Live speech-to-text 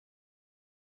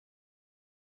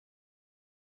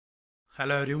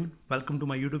Hello everyone, welcome to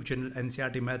my YouTube channel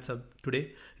NCERT Maths Hub.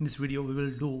 Today in this video we will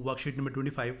do worksheet number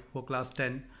 25 for class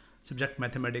 10 subject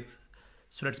mathematics.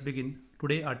 So let's begin.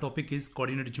 Today our topic is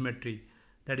coordinate geometry,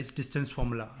 that is distance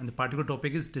formula, and the particular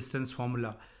topic is distance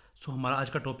formula. So हमारा आज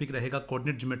का topic रहेगा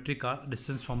coordinate geometry का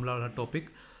distance formula वाला topic.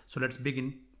 So let's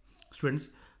begin. Students,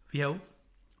 we have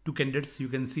two candidates. You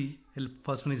can see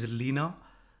first one is Lina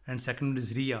and second one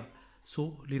is Ria. So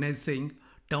Lina is saying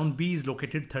town B is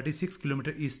located 36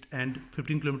 km east and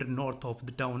 15 km north of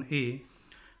the town A.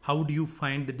 How do you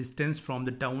find the distance from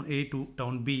the town A to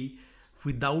town B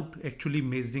without actually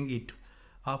measuring it?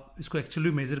 आप इसको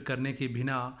actually major करने के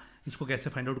बिना इसको कैसे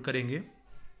find out करेंगे?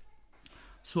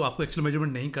 सो आपको actual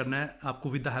measurement नहीं करना है, आपको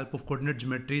with the help of coordinate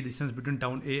geometry distance between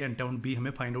town A and town B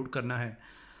हमें फाइंड आउट करना है.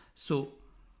 सो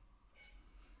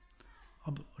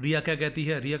अब रिया क्या कहती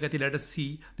है? रिया कहती है let us see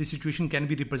the situation can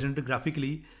be represented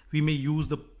graphically. We may use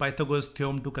the Pythagoras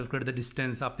theorem to calculate the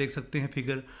distance. आप देख सकते हैं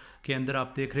फिगर के अंदर,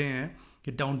 आप देख रहे हैं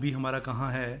कि टाउन बी हमारा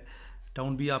कहाँ है.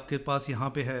 टाउन बी आपके पास यहाँ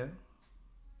पे है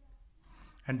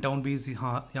एंड टाउन बी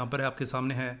यहाँ पर है, आपके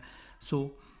सामने है.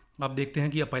 सो आप देखते हैं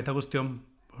कि आप पाइथागोरस थ्योरम,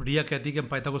 रिया कहती है कि हम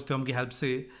पाइथागोरस थ्योरम की हेल्प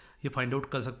से ये फाइंड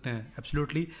आउट कर सकते हैं.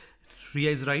 एब्सोल्युटली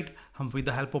रिया इज़ राइट, हम with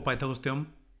the help of Pythagoras theorem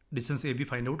distance ए भी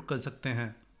फाइंड आउट कर सकते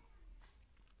हैं.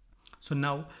 So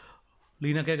now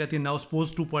Lina क्या कहती है? Now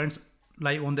suppose 2 points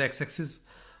lie on the x-axis.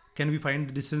 Can we find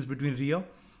the distance between Ria?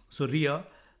 So Ria,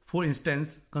 for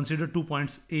instance, consider 2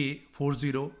 points A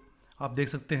 40. आप देख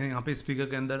सकते हैं यहाँ पे इस फिगर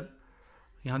के अंदर,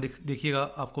 यहाँ देखिएगा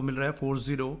आपको मिल रहा है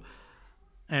 40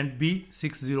 and B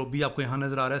 60. B आपको यहाँ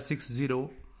नज़र आ रहा है 60.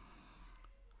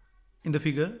 In the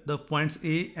figure, the points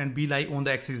A and B lie on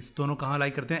the axis. दोनों कहाँ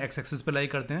लाई करते हैं? एक्स एक्सिस पे लाई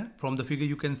करते हैं. From the figure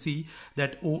you can see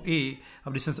that OA,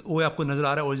 अब डिस्टेंस OA आपको नजर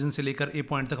आ रहा है ओरिजिन से लेकर A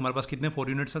पॉइंट तक हमारे पास कितने 4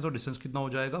 यूनिट्स है. तो डिस्टेंस कितना हो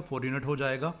जाएगा? 4 यूनिट हो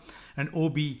जाएगा. एंड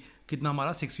OB कितना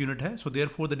हमारा 6 यूनिट है. So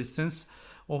therefore the distance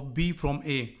of B from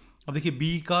A. अब देखिए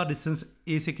B का डिस्टेंस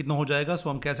A से कितना हो जाएगा. सो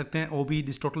हम कह सकते हैं OB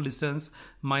this total distance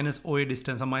minus OA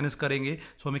distance, हम माइनस करेंगे.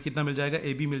 सो हमें कितना मिल जाएगा?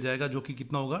 AB मिल जाएगा, जो कि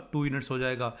कितना होगा? 2 यूनिट्स हो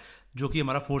जाएगा, जो कि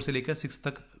हमारा 4 से लेकर 6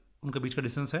 तक उनके बीच का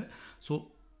डिस्टेंस है. सो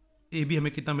ए भी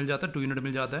हमें कितना मिल जाता है? 2 यूनिट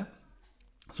मिल जाता है.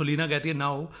 सो लीना कहती है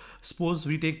now suppose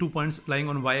we take 2 points lying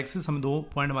on Y axis. हम 2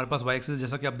 पॉइंट हमारे पास वाई एक्सिस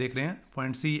जैसा कि आप देख रहे हैं,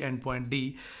 point C and point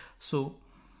D. So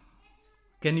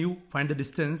can you find the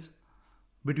distance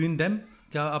between them?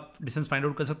 क्या आप डिस्टेंस फाइंड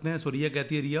आउट कर सकते हैं? सो रिया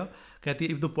कहती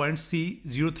है if the point C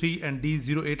 03 and D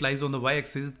 08 lies on the Y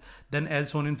axis then as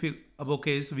Son in above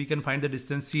case we can find the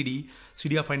distance C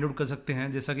D आप find out कर सकते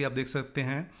हैं. जैसा कि आप देख सकते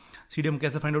हैं सी डी हम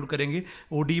कैसे फाइंड आउट करेंगे?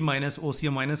 ओ डी माइनस ओ सी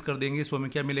हम माइनस कर देंगे. सो हमें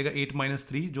क्या मिलेगा? 8 -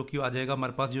 3, जो कि आ जाएगा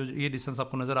हमारे पास. जो ये डिस्टेंस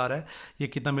आपको नजर आ रहा है ये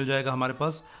कितना मिल जाएगा हमारे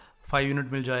पास? 5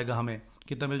 यूनिट मिल जाएगा. हमें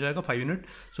कितना मिल जाएगा? 5 यूनिट.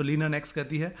 सो लीना नेक्स्ट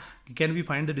कहती है can we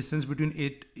find the distance between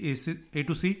A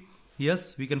to C?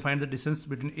 Yes, we can find the distance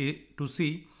between A to C.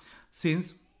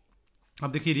 Since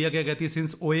अब देखिए रिया क्या कहती है,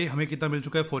 सिंस ओ ए हमें कितना मिल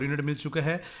चुका है? 4 यूनिट मिल चुका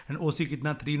है एंड ओ सी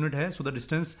कितना? 3 यूनिट है. So the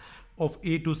distance of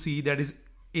A to see that is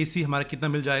a सी हमारा कितना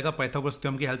मिल जाएगा? पाइथागोरस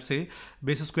थ्योरम की हेल्प से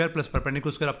base square plus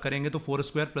perpendicular square आप करेंगे तो 4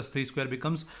 square plus 3 square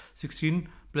becomes 16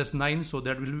 + 9. So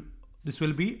that this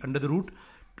will be under the root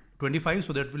 25.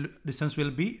 So that distance will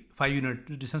be 5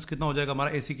 unit. Distance कितना हो जाएगा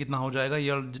हमारा? ए सी कितना हो जाएगा?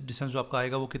 ये डिस्टेंस जो आपका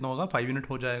आएगा वो कितना होगा? 5 यूनिट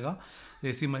हो जाएगा.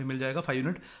 ए सी मिल जाएगा 5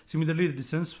 unit. Similarly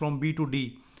distance from B to D,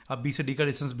 आप बी से डी का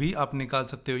डिस्टेंस भी आप निकाल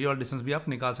सकते हो, ये वाला डिस्टेंस भी आप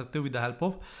निकाल सकते हो with the help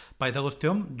of Pythagoras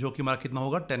theorem, जो कि हमारा कितना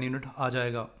होगा? 10 यूनिट आ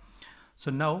जाएगा.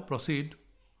 So now proceed.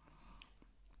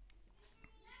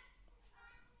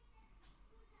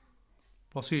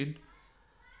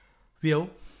 We have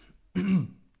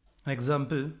an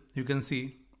example you can see.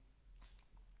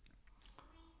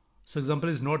 So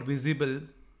example is not visible.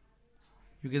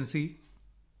 You can see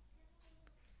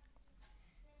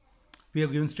we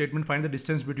have given statement find the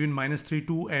distance between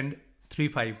 -32 and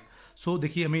 35. सो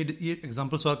देखिए हमें ये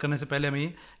example solve करने से पहले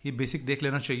हमें ये बेसिक देख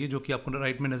लेना चाहिए, जो कि आपको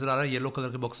राइट में नजर आ रहा है येलो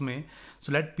कलर के बॉक्स में.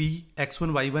 So let P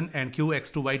x1 y1 and Q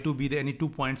x2 y2 be the any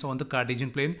 2 points on the Cartesian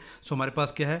plane. सो हमारे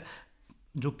पास क्या है?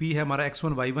 जो P है हमारा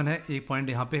x1 y1 है, एक पॉइंट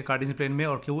यहाँ पे कार्टेशियन प्लेन में,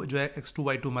 और Q जो है x2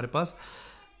 y2 हमारे पास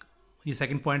ये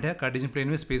सेकंड पॉइंट है कार्टेशियन प्लेन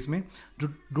में स्पेस में. जो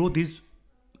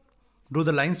draw the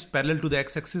lines parallel to the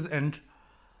x axis and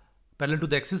parallel to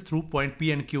the axis through point P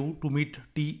and Q to meet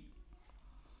T.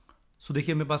 सो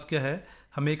देखिए मेरे पास क्या है,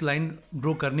 हमें एक लाइन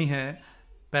ड्रॉ करनी है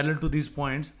parallel to this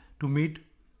points to meet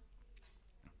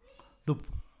the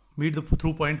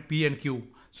through point P and Q.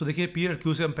 सो देखिए P और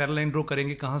Q से हम पैरेलल लाइन ड्रॉ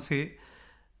करेंगे. कहाँ से?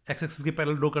 एक्स एक्सिस के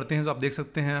पैरेलल ड्रॉ करते हैं. तो आप देख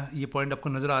सकते हैं ये पॉइंट आपको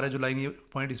नजर आ रहा है, जो लाइन ये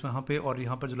पॉइंट इसमें यहाँ पे, और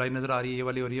यहाँ पर जो लाइन नजर आ रही है ये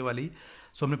वाली और ये वाली.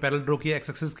 सो हमने पैरेलल ड्रॉ किया एक्स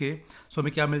एक्सिस के. सो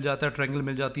हमें क्या मिल जाता है? ट्रायंगल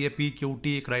मिल जाती है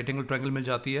PQT, एक राइट एंगल ट्रायंगल मिल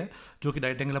जाती है, जो कि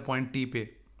राइट एंगल है पॉइंट T पे.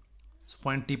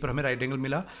 पॉइंट टी पर हमें राइट एंगल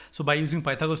मिला। सो बाय यूजिंग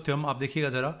पाइथागोरस थ्योरम आप देखिएगा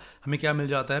जरा हमें क्या मिल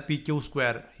जाता है, पी क्यू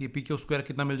स्क्वायर। ये पी क्यू स्क्वायर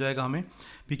कितना मिल जाएगा हमें,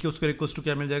 P Q square equals to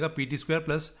क्या मिल जाएगा, P T square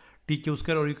plus T Q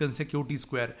square और you can say Q T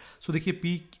square. सो देखिए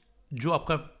पी जो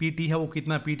आपका पी टी है वो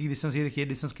कितना, पी टी डिस्टेंस, ये देखिए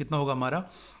डिस्टेंस कितना होगा हमारा,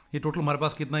 ये टोटल हमारे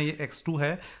पास कितना, ये x2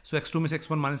 है। सो x2 में से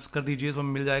x1 माइनस कर दीजिए, तो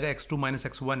हमें मिल जाएगा x2 माइनस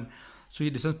x1। सो ये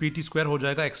डिस्टेंस पी टी स्क्वायर हो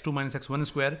जाएगा x2 minus x1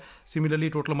 square. Similarly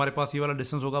total हमारे पास ये वाला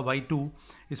डिस्टेंस होगा y2,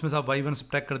 इसमें से आप y1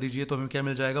 सब्ट्रैक्ट कर दीजिए तो हमें क्या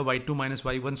मिल जाएगा, y2 माइनस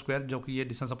y1 स्क्वायर, जो कि ये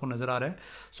डिस्टेंस आपको नजर आ रहा है।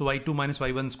 सो y2 माइनस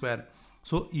y1 स्क्वायर।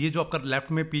 सो ये जो आपका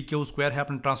लेफ्ट में पी क्यू स्क्वायर है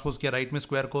आपने ट्रांसपोज किया राइट में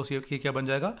स्क्वायर को, ये क्या बन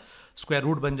जाएगा, स्क्वायर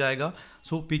रूट बन जाएगा।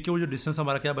 सो पी क्यू जो डिस्टेंस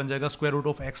हमारा क्या बन जाएगा, square root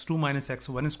of x2 minus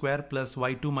x1 square plus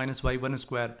y2 minus y1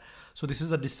 square. So this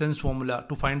is the distance formula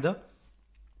to find the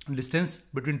distance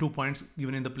between 2 points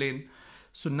given in the plane.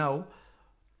 So now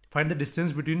find the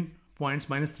distance between points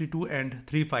minus 3 2 and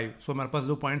 3 5. So हमारे पास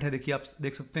दो point है, देखिए आप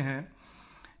देख सकते हैं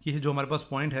कि जो हमारे पास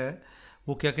पॉइंट है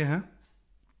वो क्या क्या है,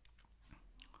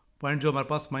 पॉइंट जो हमारे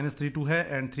पास माइनस 3 2 है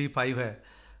एंड 3 5 है।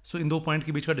 सो इन दो पॉइंट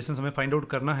के बीच का डिस्टेंस हमें फाइंड आउट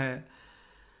करना है।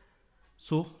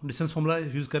 सो डिस्टेंस फॉर्मूला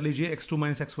यूज़ कर लीजिए, x2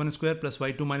 minus x1 square plus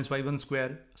y2 minus y1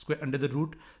 square square under the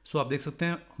root. सो आप देख सकते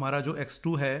हैं हमारा जो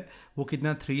x2 है वो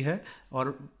कितना 3 है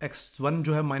और x1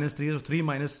 जो है माइनस 3 है, तो 3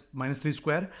 minus 3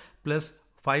 square plus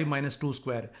 5 minus 2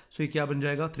 square. सो ये क्या बन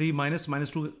जाएगा, 3 माइनस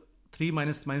 2, 3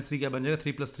 माइनस 3 क्या बन जाएगा,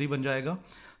 3 प्लस 3 बन जाएगा।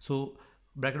 सो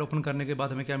ब्रैकेट ओपन करने के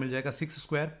बाद हमें क्या मिल जाएगा, 6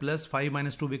 square plus 5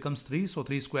 minus 2 becomes 3, so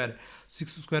 3 square, 6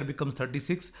 square becomes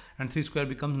 36 and 3 square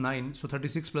becomes 9, so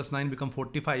 36 plus 9 become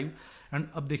 45। And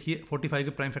अब देखिए 45 के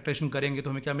प्राइम फैक्टरेशन करेंगे तो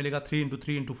हमें क्या मिलेगा, 3 इंटू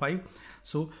 3 इंटू 5।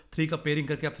 सो 3 का पेयरिंग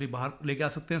करके आप 3 बाहर लेके आ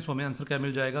सकते हैं। सो हमें आंसर क्या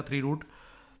मिल जाएगा, 3 रूट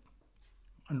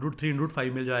 3 रूट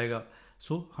 5 मिल जाएगा।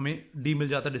 सो हमें डी मिल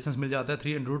जाता है, डिस्टेंस मिल जाता है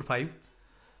 3 root 5,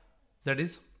 that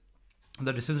is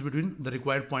the distance between the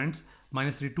required points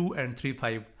minus 3 2 and 3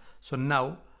 5। So now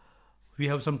we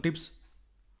have some tips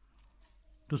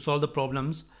to solve the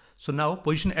problems. So now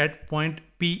position at point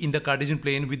P in the Cartesian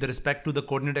plane with respect to the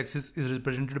coordinate axis is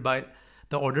represented by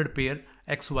the ordered pair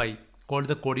xy called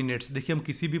the coordinates. देखिए हम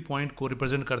किसी भी point को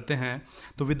represent करते हैं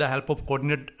तो with the help of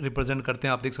coordinate represent करते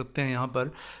हैं, आप देख सकते हैं यहाँ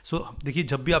पर। सो देखिए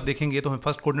जब भी आप देखेंगे तो हमें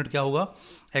फर्स्ट कोऑर्डिनेट क्या होगा,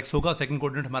 x होगा, सेकंड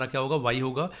कोऑर्डिनेट हमारा क्या होगा, y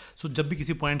होगा। सो जब भी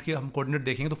किसी पॉइंट के हम कोऑर्डिनेट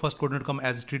देखेंगे तो फर्स्ट कोऑर्डिनेट को हम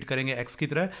एज ट्रीट करेंगे x की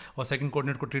तरह और सेकंड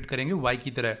कोऑर्डिनेट को ट्रीट करेंगे y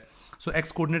की तरह। सो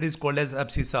x coordinate is called as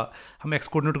abscissa, हम x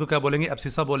कोऑर्डिनेट को क्या बोलेंगे,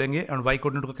 एब्सिसा बोलेंगे, एंड y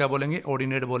कोऑर्डिनेट को क्या बोलेंगे,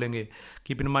 ऑर्डिनेट बोलेंगे।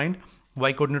 Keep in mind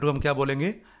y coordinate को हम क्या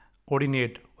बोलेंगे,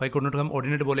 ऑर्डिनेट, y कोऑर्डिनेट को हम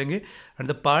ऑर्डिनेट बोलेंगे। And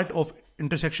the part of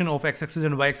intersection of x axis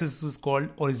and y axis is called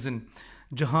origin,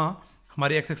 जहां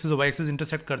हमारी x एक्सिस और y एक्सिस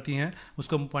इंटरसेक्ट करती हैं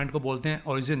उसको हम पॉइंट को बोलते हैं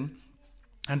origin.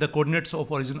 And the coordinates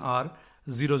of origin are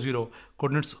 0 0,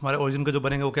 coordinates हमारे ओरिजिन का जो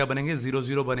बनेंगे वो क्या बनेंगे, 0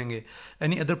 0 बनेंगे।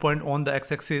 Any other point on the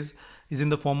x axis is in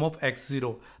the form of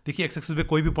x0। देखिए x एक्सिस पे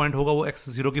कोई भी पॉइंट होगा वो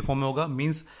x0 की फॉर्म में होगा,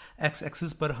 मींस x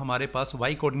एक्सिस पर हमारे पास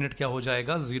y कोऑर्डिनेट क्या हो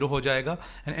जाएगा, 0 हो जाएगा।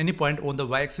 And any point on the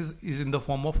y axis is in the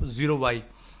form of 0y,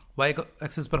 y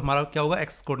axis पर हमारा क्या होगा,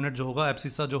 x कोऑर्डिनेट जो होगा,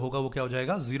 एब्सिसा जो होगा वो क्या हो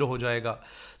जाएगा, 0 हो जाएगा।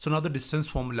 So now the distance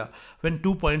formula, when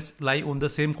two points lie on the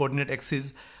same coordinate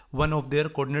axis one of their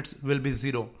coordinates will be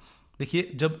 0। देखिए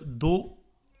जब दो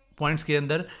पॉइंट्स के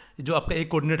अंदर जो आपका एक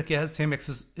कोऑर्डिनेट क्या है सेम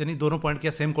एक्सिस, यानी दोनों पॉइंट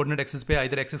क्या सेम कोऑर्डिनेट एक्सिस पे,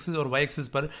 इधर x एक्सिस और y एक्सिस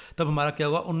पर, तब हमारा क्या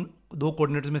होगा, उन दो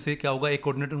कोऑर्डिनेट्स में से क्या होगा, एक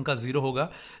कोऑर्डिनेट उनका 0 होगा।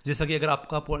 जैसा कि अगर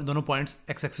आपका दोनों पॉइंट्स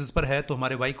x एक्सिस पर है तो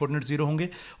हमारे y कोऑर्डिनेट 0 होंगे,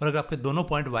 और अगर आपके दोनों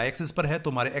पॉइंट y एक्सिस पर है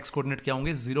तो हमारे x कोऑर्डिनेट क्या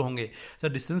होंगे, 0 होंगे।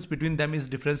 The distance between them is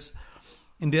difference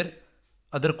in their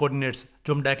other coordinates,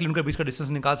 जो हम डायरेक्टली उनके बीच का डिस्टेंस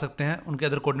निकाल सकते हैं, उनके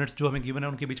अदर कोऑर्डिनेट्स जो हमें गिवन है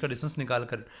उनके बीच का डिस्टेंस निकाल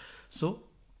कर। सो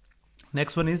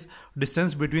next one is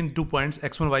distance between two points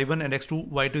x1 y1 and x2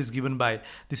 y2 is given by,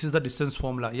 this is the distance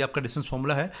formula, ये आपका distance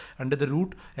formula है, under the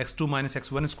root x2 minus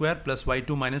x1 square plus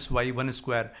y2 minus y1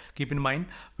 square। keep in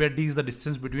mind where d is the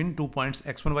distance between two points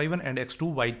x1 y1 and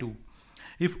x2 y2।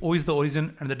 if O is the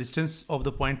origin and the distance of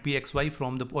the point pxy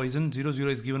from the origin 0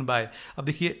 0 is given by, अब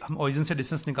देखिए हम origin से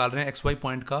distance निकाल रहे हैं xy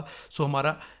point का। सो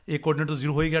हमारा एक कोऑर्डिनेट तो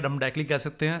 0 हो ही गया, हम डायरेक्टली कह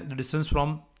सकते हैं the distance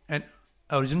from an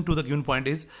origin to the given point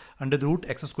is under the root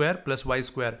x square plus y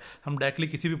square। हम डायरेक्टली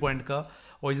किसी भी पॉइंट का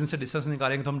origin से डिस्टेंस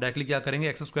निकालेंगे तो हम डायरेक्टली क्या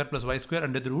करेंगे, x square plus y square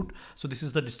under the root। so this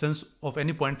is the distance of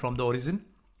any point from the origin।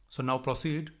 so now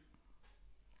proceed,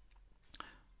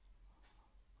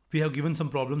 we have given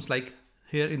some problems like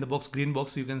here in the box, green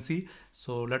box you can see।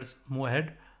 so let's move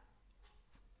ahead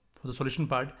for the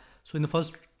solution part। so in the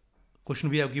first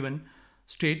question we have given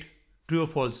state true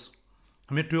or false,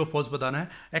 हमें true और false बताना है।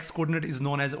 x coordinate is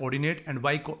known as ordinate and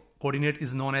y coordinate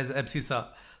is known as abscissa.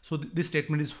 So this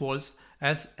statement is false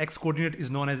as x coordinate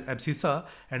is known as abscissa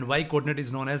and y coordinate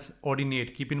is known as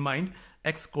ordinate. Keep in mind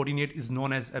x coordinate is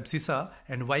known as abscissa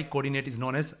and y coordinate is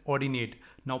known as ordinate.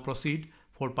 Now proceed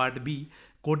for part B.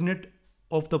 Coordinate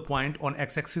of the point on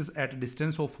x-axis at a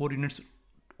distance of 4 units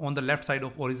on the left side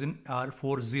of origin are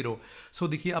 4 0. So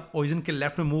देखिए आप origin के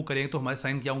left में move करेंगे तो हमारे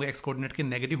sign क्या होंगे, x coordinate के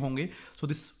नेगेटिव होंगे. So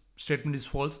this statement is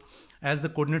false as the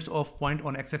coordinates of point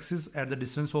on x-axis at the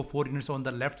distance of 4 units on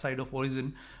the left side of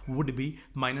origin would be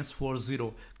 -4 0.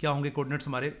 क्या होंगे कोऑर्डिनेट्स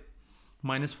हमारे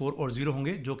 -4 और 0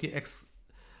 होंगे, जो कि x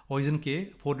origin के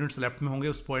 4 units लेफ्ट में होंगे.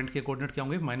 उस पॉइंट के कोऑर्डिनेट क्या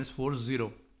होंगे, -4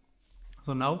 0.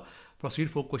 So now proceed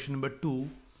for question number 2.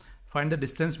 Find the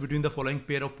distance between the following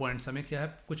pair of points. हमें क्या है,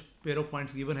 कुछ पेयर ऑफ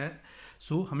पॉइंट्स गिवन है.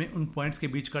 सो हमें उन पॉइंट्स के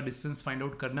बीच का डिस्टेंस फाइंड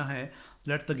आउट करना है.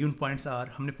 Let's the given points are.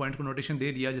 हमने पॉइंट को नोटेशन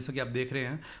दे दिया जैसा कि आप देख रहे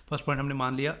हैं. फर्स्ट पॉइंट हमने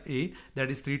मान लिया A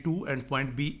that is 3 2 and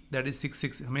point B that is 6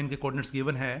 6. हमें इनके कोऑर्डिनेट्स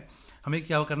गिवन है. हमें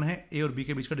क्या करना है, A और B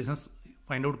के बीच का डिस्टेंस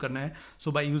फाइंड आउट करना है.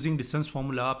 सो बाय यूजिंग डिस्टेंस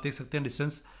फॉर्मूला आप देख सकते हैं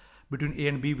distance between A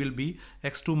and B will be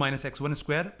x2 minus x1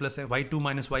 square plus y2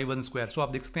 minus y1 square. So आप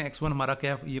देख सकते हैं x1 हमारा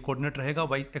क्या ये कोऑर्डिनेट रहेगा,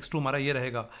 x2 हमारा ये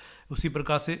रहेगा, उसी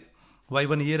प्रकार से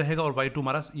y1 ये रहेगा और y2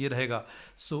 हमारा ये रहेगा.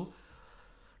 So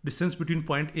distance between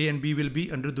point A and B will be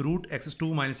under the root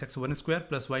x2 minus x1 square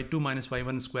plus y2 minus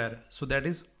y1 square. So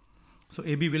that is,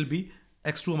 so AB will be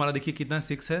x2 हमारा देखिए कितना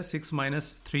 6 है, 6 माइनस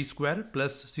 3 स्क्वायर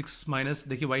प्लस 6 माइनस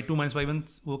देखिए y2 minus y1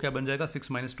 वो क्या बन जाएगा, 6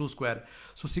 minus 2 square.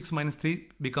 So 6 minus 3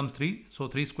 becomes 3, so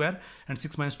 3 square and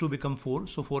 6 minus 2 become 4,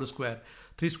 so 4 square.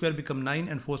 3 square become 9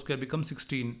 and 4 square become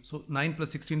 16. So 9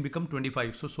 plus 16 become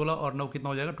 25. सो 16 और 9 कितना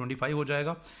हो जाएगा, 25 हो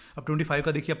जाएगा. अब 25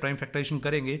 का देखिए प्राइम फैक्टराइजेशन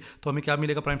करेंगे तो हमें क्या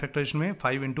मिलेगा, प्राइम फैक्टराइजेशन में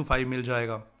 5 इंटू 5 मिल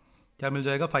जाएगा. क्या मिल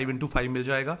जाएगा, 5 इंटू 5 मिल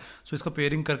जाएगा. सो इसका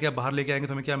पेयरिंग करके आप बाहर लेके आएंगे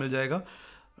तो हमें क्या मिल जाएगा,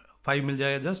 5 मिल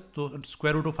जाएगा जस्ट. तो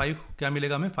स्क्वायर रूट ऑफ 5 क्या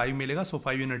मिलेगा हमें, 5 मिलेगा. सो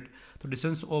 5 यूनिट. तो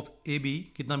डिस्टेंस ऑफ ए बी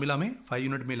कितना मिला हमें, 5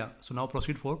 यूनिट मिला. So now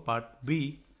proceed for part B.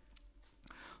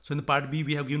 So in the part B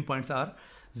we have given points are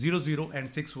 0 0 and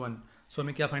 6 1. सो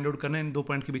हमें क्या फाइंड आउट करना है, इन दो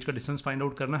पॉइंट के बीच का डिस्टेंस फाइंड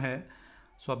आउट करना है.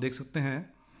 सो आप देख सकते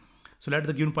हैं. So let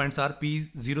the given points are P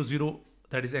 0 0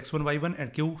 that is x1 y1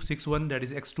 and Q 6 1 that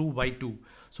is x2 y2.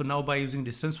 So now by using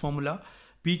distance formula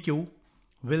PQ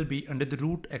will be under the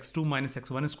root x2 minus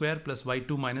x1 square plus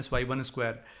y2 minus y1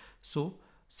 square. So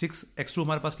 6 x2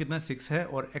 हमारे पास कितना है, 6 है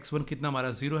और x1 कितना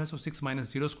हमारा 0 है. सो 6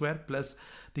 minus 0 square plus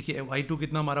देखिए y2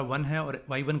 कितना हमारा 1 है और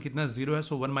y1 कितना 0 है.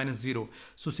 सो 1 माइनस 0.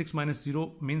 सो 6 माइनस 0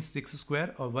 मीन्स 6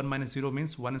 स्क्वायर और 1 माइनस 0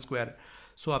 मीन्स 1 स्क्वायर.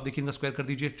 सो आप देखिए इनका स्क्वायर कर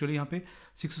दीजिए. एक्चुअली यहाँ पे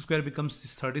 6 square becomes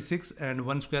 36 and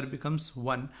 1 square becomes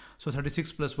 1. So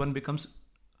 36 plus 1 becomes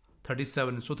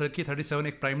 37. सो 37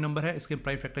 एक प्राइम नंबर है, इसके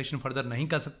प्राइम फैक्टराइजेशन फर्दर नहीं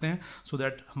कर सकते हैं. सो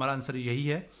दैट हमारा आंसर यही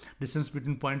है. Distance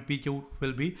between point P Q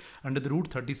will be under the root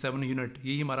 37 unit.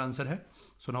 यही हमारा आंसर है.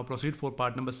 So now proceed for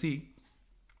part number C.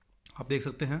 आप देख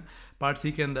सकते हैं पार्ट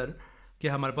सी के अंदर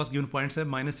क्या हमारे पास गिवन पॉइंट्स है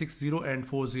 -6 0 and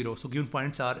 4 0. So given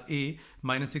points are A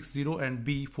 -6 0 and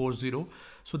B 4 0.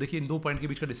 सो देखिए इन दो पॉइंट के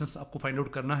बीच का डिस्टेंस आपको फाइंड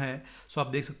आउट करना है. सो आप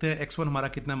देख सकते हैं x1 हमारा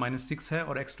कितना है, -6 है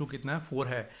और x2 कितना है, 4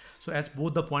 है. So as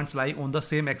both the points lie on the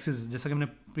same axis, जैसा कि हमने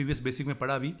प्रीवियस बेसिक में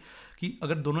पढ़ा भी कि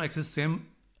अगर दोनों एक्सिस सेम,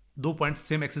 दो पॉइंट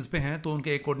सेम एक्सिस पे हैं तो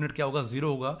उनके एक कोऑर्डिनेट क्या होगा, 0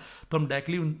 होगा. तो हम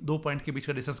डायरेक्टली उन दो पॉइंट के बीच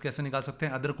का डिस्टेंस कैसे निकाल सकते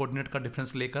हैं, अदर कोऑर्डिनेट का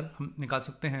डिफरेंस लेकर हम निकाल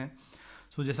सकते हैं.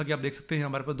 सो जैसा कि आप देख सकते हैं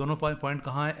हमारे पास दोनों पॉइंट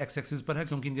कहाँ है, एक्स एक्सिस पर है,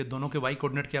 क्योंकि इनके दोनों के वाई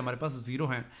कोऑर्डिनेट क्या हमारे पास 0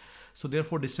 हैं. So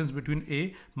therefore distance between A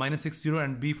 -6 0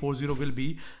 and B 4 0 will be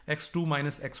x2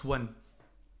 minus x1.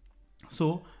 So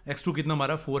x2 कितना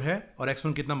हमारा 4 है और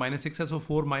x1 कितना -6 है. सो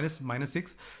 4 माइनस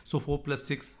 -6, सो 4 प्लस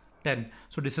 6 10.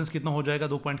 सो डिस्टेंस कितना हो जाएगा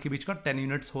दो पॉइंट के बीच का, 10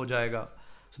 यूनिट्स हो जाएगा.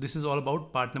 So this is all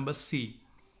about part number C.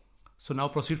 So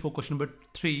now proceed for question number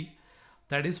 3.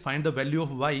 That is find the value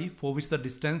of y for which the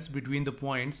distance between the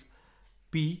points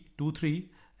P 2 3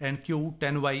 and Q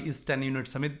 10 y is 10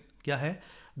 units. हमें क्या है,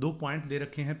 दो point दे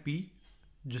रखे हैं P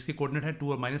जिसके coordinate है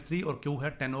 2 और -3 और Q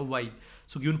है 10 और y.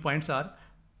 So given points are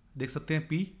देख सकते हैं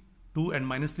P 2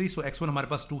 एंड -3. सो x1 हमारे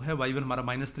पास 2 है, y1 हमारा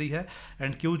 -3 है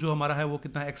एंड Q जो हमारा है वो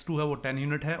कितना है, x2 है वो 10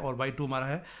 यूनिट है और y2 हमारा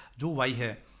है जो y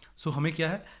है. सो हमें क्या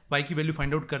है, y की वैल्यू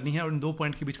फाइंड आउट करनी है और इन दो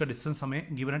पॉइंट के बीच का डिस्टेंस हमें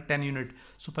गिवन है 10 यूनिट.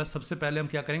 सो सबसे पहले हम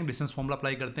क्या करेंगे, डिस्टेंस फॉर्मूला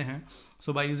अप्लाई करते हैं.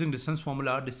 सो by using distance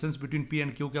formula distance between P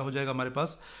and Q क्या हो जाएगा हमारे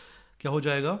पास, क्या हो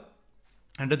जाएगा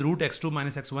under the root x2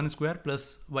 minus x1 square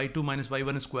plus y2 minus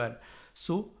y1 square.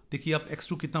 सो देखिए आप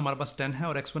x2 कितना हमारे पास 10 है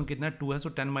और x1 कितना है 2 है. सो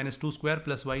 10 माइनस 2 स्क्वायर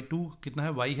प्लस y2 कितना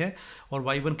है, y है और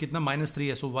y1 कितना -3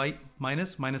 है. सो y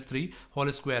माइनस -3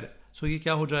 होल स्क्वायर. सो ये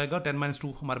क्या हो जाएगा, 10 माइनस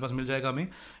 2 हमारे पास मिल जाएगा हमें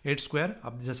 8 स्क्वायर.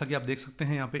 अब जैसा कि आप देख सकते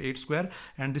हैं यहाँ पे 8 square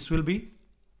and this will be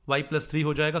y plus 3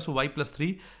 हो जाएगा. सो y plus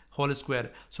 3 whole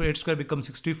square. So 8 square become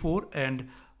 64 and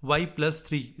Y plus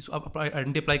 3, इसको आप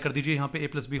आइडेंटिटी अप्लाई कर दीजिए यहाँ पे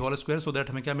a plus B whole square, so that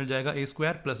हमें क्या मिल जाएगा a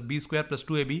square plus B square plus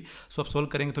 2ab। सो आप सोल्व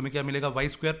करेंगे तो हमें क्या मिलेगा Y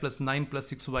square plus 9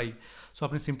 plus 6y। सो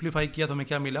आपने सिंप्लीफाई किया तो हमें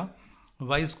क्या मिला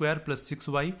Y square plus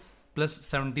 6y plus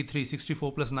 73,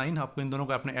 64 plus 9, आपको इन दोनों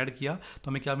को आपने ऐड किया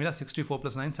तो हमें क्या मिला 64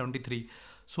 प्लस 9 73।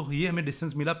 सो ये हमें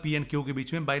डिस्टेंस मिला पी एंड क्यू के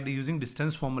बीच में by using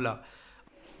distance formula.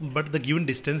 But the given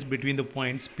distance between the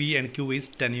points P and Q is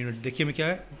 10 unit. देखिए हमें क्या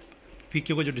है, पी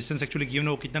क्यू का जो डिस्टेंस एक्चुअली गिवन है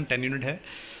वो कितना 10 यूनिट है।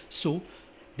 सो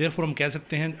देयरफॉर हम कह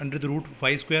सकते हैं under the root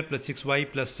Y square plus 6y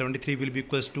plus 73 will be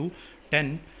equals to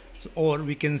 10, और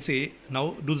we can say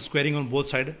now do the squaring on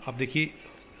both side. आप देखिए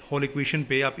होल इक्वेशन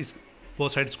पे आप इस बोथ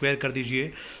साइड स्क्वायर कर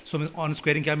दीजिए। सो हमें ऑन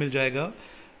स्क्वायरिंग क्या मिल जाएगा,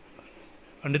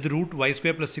 under the root Y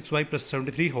square plus 6y plus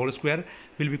 73 whole square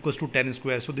will be equals to 10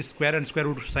 square. So this square and square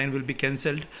root sign will be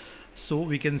cancelled. So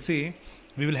we can say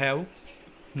we will have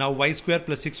now y square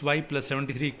plus 6y plus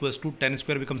 73 equals to 10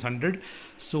 square becomes 100.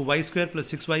 So y square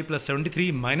plus 6y plus 73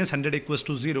 minus 100 equals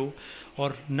to 0. Or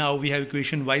now we have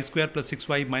equation y square plus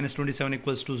 6y minus 27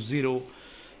 equals to 0.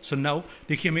 So now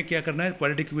देखिए हमें क्या करना है,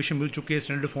 quadratic equation मिल चुकी है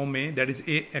standard form में, that is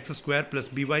a x square plus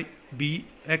B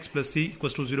x plus C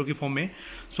equals to 0 की form में।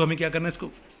 सो हमें क्या करना है,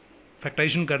 इसको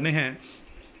फैक्टराइजेशन करने हैं।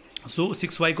 सो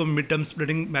 6y को मिड टर्म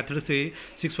स्प्लिटिंग मेथड से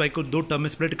 6y को दो टर्म में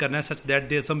स्प्लिट करना है such that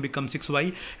there some become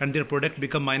 6y and their product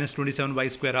become minus 27y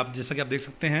square. आप जैसा कि आप देख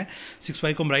सकते हैं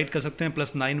 6y को हम राइट कर सकते हैं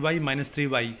plus 9y minus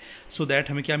 3y। So that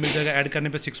हमें क्या मिल जाएगा, ऐड करने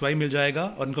पे 6y मिल जाएगा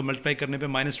और इनको मल्टीप्लाई करने पे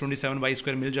माइनस 27y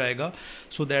स्क्वायर मिल जाएगा।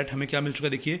 सो दैट हमें क्या मिल चुका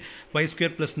है, देखिए y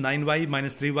square plus 9y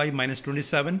minus 3y minus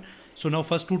 27। So now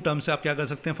first to term से आप क्या कर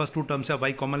सकते हैं, फर्स्ट टू टर्म से आप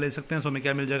y कॉमन ले सकते हैं। सो हमें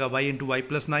क्या मिल जाएगा y into Y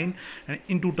plus 9, and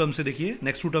in to term से देखिए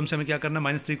नेक्स्ट टू टर्म से हमें क्या करना है,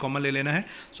 माइनस 3 कॉमन ले लेना है।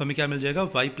 सो हमें क्या मिल जाएगा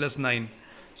y प्लस 9।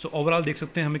 सो ओवरऑल देख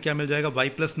सकते हैं हमें क्या मिल जाएगा y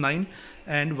plus 9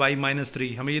 and y minus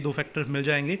 3, हमें ये दो फैक्टर मिल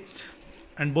जाएंगे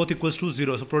and both equals to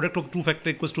 0। So product of two factor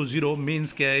equals to 0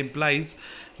 means क्या implies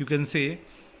you can say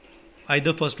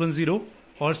either first one 0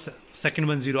 और सेकेंड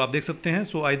वन 0, आप देख सकते हैं।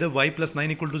 So either y plus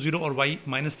 9 equal to 0 और y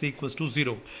माइनस 3 इक्वल्स टू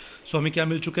 0। सो हमें क्या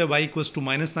मिल चुका है, y इक्वल्स टू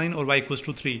माइनस 9 और y इक्वल्स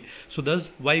टू 3। सो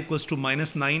दस y equals to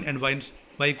minus 9 and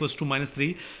y equals to minus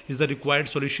 3 is the required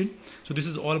solution. So this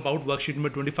is all about worksheet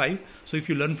number 25. So if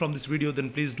you learn from this video,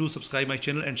 then please do subscribe my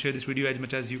channel and share this video as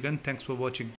much as you can. Thanks for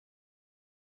watching.